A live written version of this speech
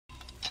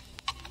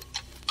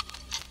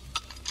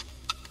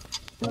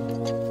what's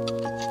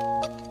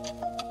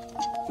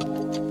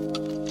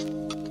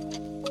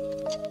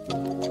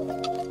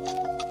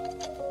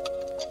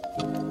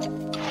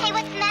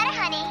the matter,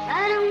 honey?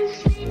 I don't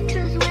sleep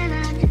 'cause when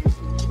I do,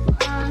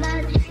 all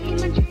I dream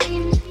of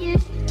you.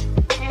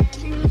 And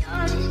in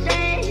your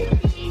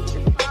safety to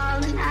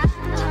falling out.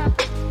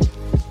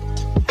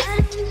 I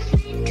don't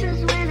sleep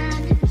 'cause when I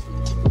do,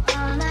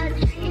 all I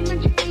dream of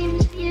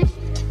you.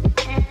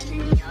 And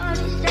in your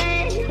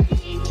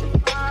safety to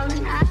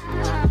falling out.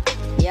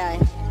 Yeah.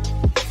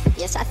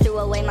 Yes, I threw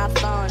away my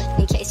phone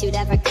in case you'd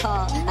ever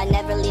call. I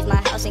never leave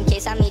my house in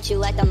case I meet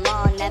you at the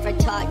mall. Never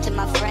talk to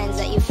my friends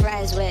that you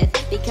friends with,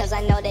 because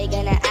I know they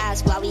gonna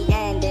ask why we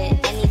ended.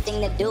 Anything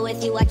to do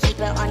with you, I keep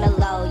it on the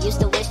low. Used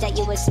to wish that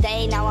you would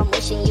stay, now I'm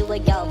wishing you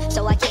would go.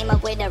 So I came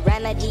up with a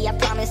remedy I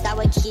promised I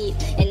would keep.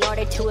 In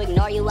order to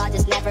ignore you, I'll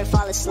just never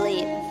fall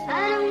asleep.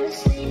 I don't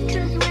sleep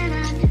 'cause when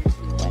I do,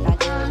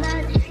 all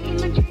I dream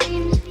of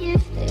you.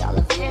 They all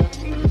of you. And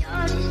in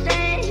your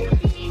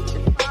safety to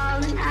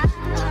falling out.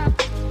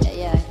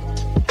 Yeah.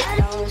 I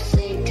don't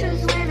sleep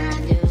 'cause when I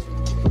do,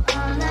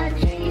 all I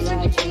dream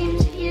of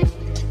you.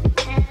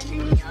 And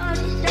in your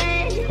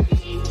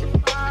safety to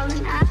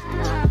falling out.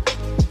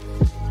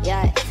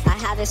 Yeah, I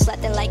haven't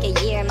slept in like a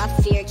year, my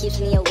fear keeps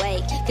me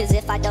awake. Cause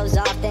if I doze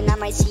off, then I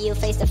might see you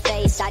face to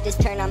face. I just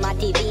turn on my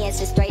TV and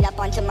sit straight up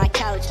onto my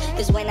couch.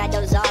 Cause when I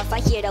doze off, I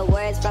hear the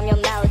words from your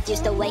mouth.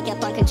 Used to wake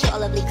up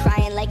uncontrollably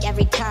crying like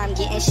every time,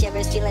 getting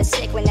shivers, feeling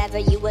sick whenever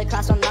you would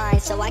cross my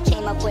mind. So I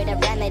came up with a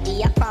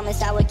remedy I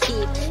promised I would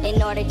keep.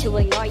 In order to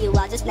ignore you,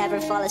 I'll just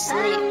never fall I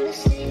asleep. don't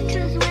sleep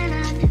 'cause when